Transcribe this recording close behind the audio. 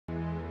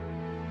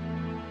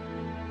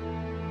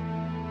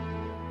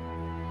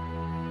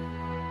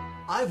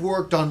I've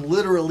worked on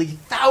literally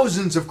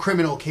thousands of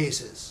criminal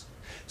cases.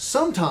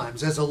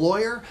 Sometimes, as a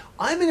lawyer,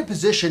 I'm in a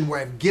position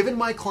where I've given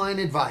my client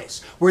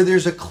advice, where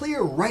there's a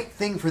clear right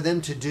thing for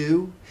them to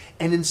do,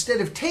 and instead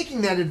of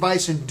taking that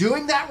advice and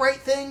doing that right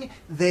thing,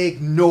 they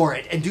ignore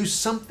it and do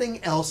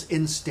something else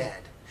instead.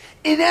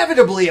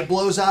 Inevitably, it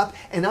blows up,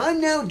 and I'm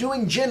now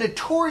doing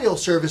janitorial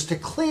service to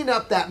clean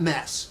up that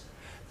mess.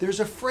 There's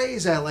a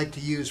phrase I like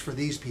to use for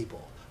these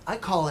people. I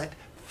call it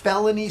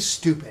felony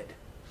stupid.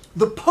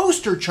 The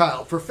poster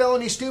child for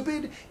felony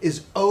stupid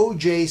is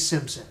O.J.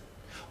 Simpson.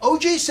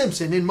 O.J.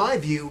 Simpson, in my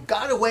view,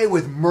 got away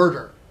with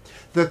murder.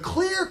 The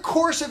clear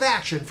course of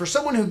action for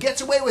someone who gets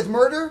away with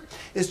murder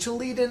is to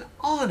lead an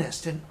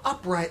honest and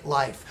upright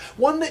life,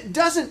 one that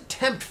doesn't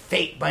tempt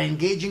fate by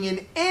engaging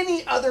in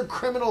any other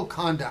criminal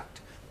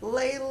conduct.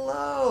 Lay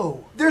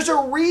low. There's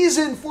a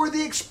reason for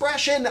the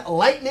expression,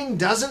 lightning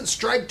doesn't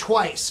strike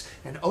twice,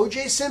 and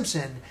O.J.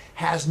 Simpson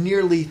has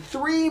nearly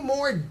 3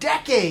 more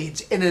decades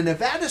in a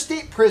Nevada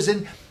state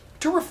prison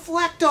to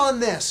reflect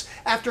on this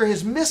after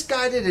his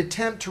misguided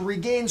attempt to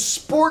regain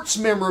sports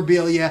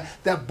memorabilia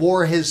that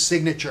bore his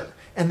signature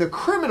and the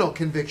criminal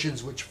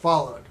convictions which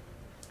followed.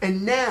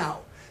 And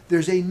now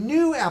there's a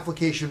new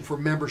application for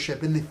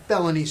membership in the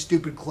Felony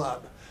Stupid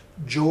Club,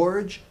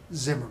 George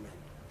Zimmerman.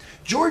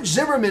 George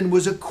Zimmerman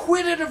was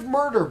acquitted of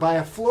murder by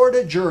a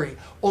Florida jury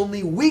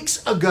only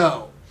weeks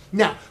ago.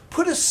 Now,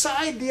 put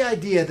aside the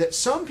idea that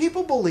some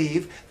people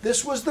believe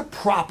this was the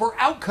proper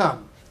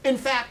outcome. In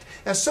fact,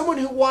 as someone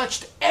who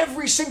watched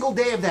every single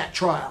day of that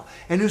trial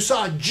and who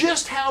saw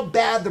just how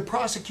bad the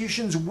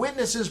prosecution's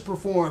witnesses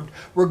performed,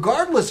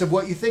 regardless of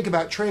what you think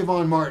about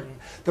Trayvon Martin,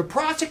 the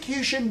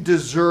prosecution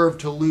deserved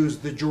to lose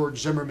the George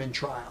Zimmerman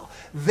trial.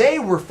 They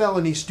were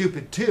felony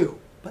stupid too.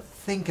 But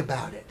think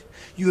about it.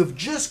 You have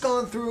just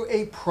gone through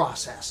a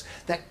process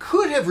that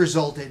could have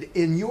resulted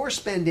in your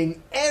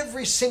spending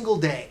every single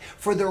day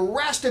for the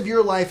rest of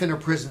your life in a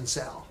prison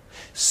cell.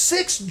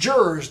 6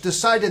 jurors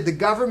decided the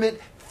government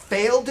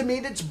failed to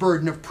meet its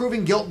burden of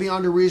proving guilt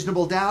beyond a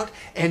reasonable doubt,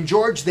 and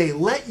George, they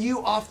let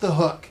you off the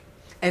hook.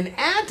 And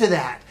add to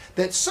that,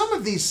 that some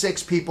of these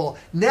 6 people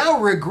now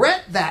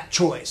regret that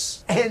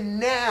choice. And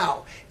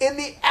now, in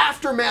the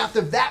aftermath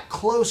of that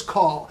close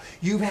call,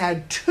 you've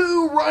had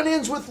 2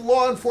 run-ins with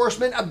law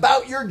enforcement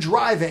about your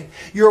driving.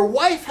 Your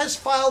wife has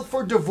filed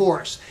for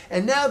divorce.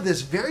 And now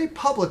this very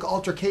public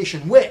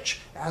altercation, which,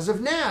 as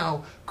of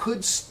now,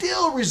 could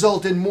still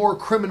result in more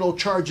criminal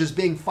charges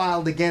being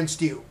filed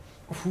against you.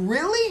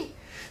 Really?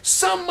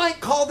 Some might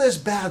call this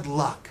bad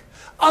luck.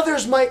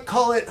 Others might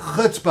call it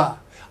chutzpah.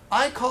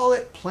 I call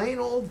it plain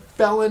old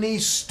felony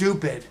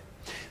stupid.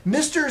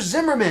 Mr.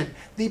 Zimmerman,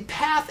 the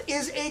path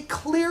is a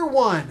clear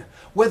one.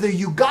 Whether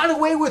you got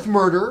away with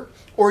murder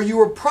or you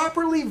were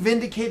properly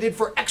vindicated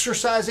for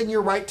exercising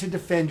your right to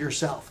defend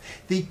yourself,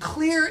 the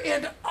clear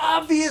and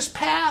obvious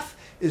path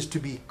is to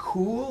be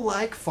cool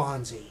like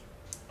Fonzie.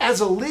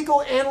 As a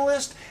legal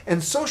analyst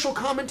and social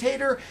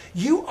commentator,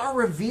 you are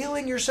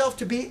revealing yourself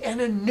to be an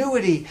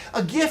annuity,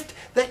 a gift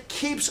that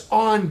keeps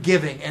on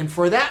giving. And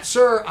for that,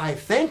 sir, I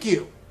thank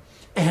you.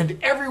 And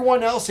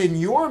everyone else in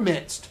your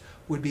midst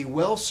would be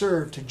well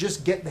served to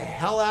just get the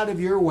hell out of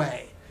your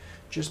way.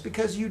 Just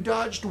because you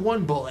dodged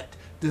one bullet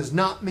does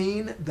not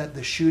mean that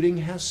the shooting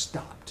has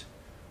stopped.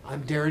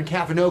 I'm Darren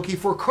Kavanoki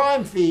for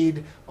Crime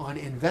Feed on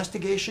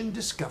Investigation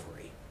Discovery.